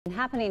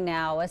Happening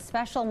now, a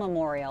special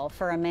memorial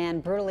for a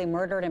man brutally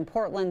murdered in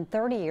Portland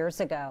 30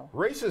 years ago.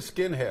 Racist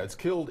skinheads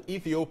killed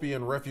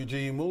Ethiopian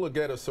refugee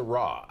Mulugeta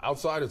Seraw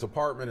outside his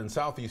apartment in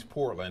southeast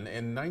Portland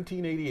in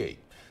 1988.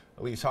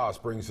 Elise Haas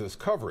brings us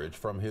coverage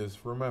from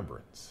his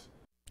remembrance.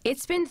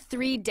 It's been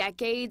 3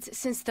 decades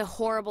since the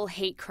horrible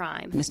hate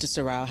crime. Mr.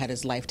 Seraw had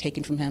his life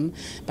taken from him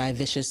by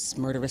vicious,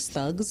 murderous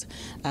thugs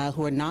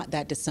who are not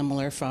that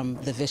dissimilar from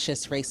the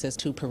vicious racists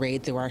who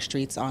parade through our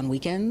streets on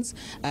weekends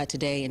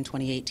today in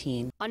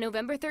 2018. On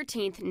November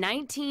 13th,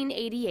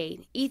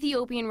 1988,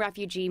 Ethiopian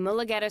refugee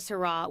Mulugeta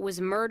Seraw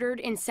was murdered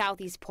in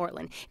southeast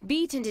Portland,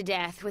 beaten to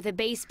death with a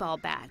baseball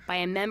bat by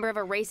a member of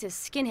a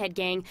racist skinhead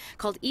gang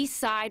called East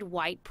Side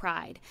White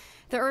Pride.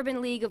 The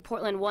Urban League of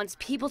Portland wants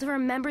people to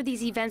remember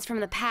these events from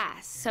the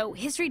past, so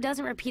history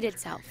doesn't repeat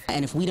itself.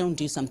 And if we don't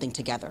do something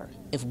together,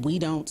 if we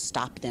don't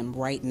stop them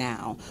right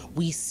now,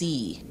 we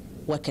see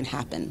what can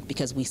happen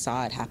because we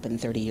saw it happen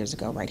 30 years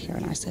ago right here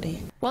in our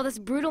city. While this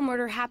brutal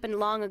murder happened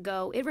long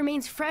ago, it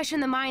remains fresh in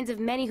the minds of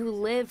many who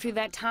lived through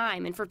that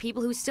time and for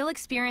people who still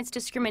experience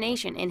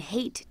discrimination and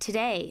hate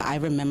today. I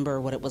remember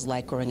what it was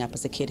like growing up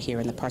as a kid here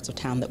in the parts of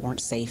town that weren't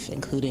safe,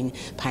 including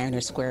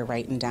Pioneer Square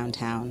right in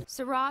downtown.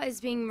 Seraw is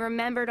being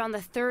remembered on the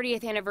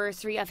 30th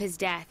anniversary of his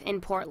death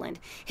in Portland.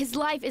 His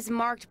life is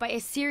marked by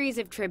a series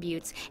of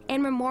tributes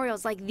and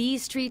memorials like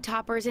these street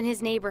toppers in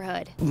his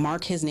neighborhood.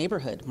 Mark his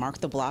neighborhood, mark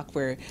the block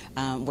where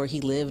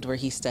he lived, where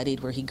he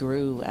studied, where he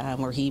grew,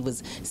 where he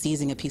was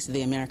seizing a piece of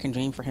the American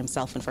dream for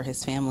himself and for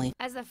his family.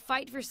 As the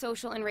fight for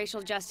social and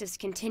racial justice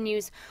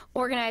continues,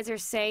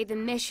 organizers say the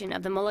mission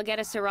of the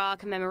Mulugeta Seraw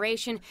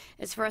commemoration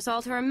is for us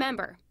all to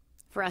remember,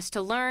 for us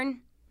to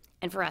learn,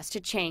 and for us to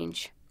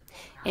change.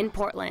 In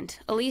Portland,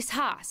 Elise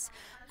Haas,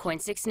 KOIN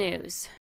 6 News.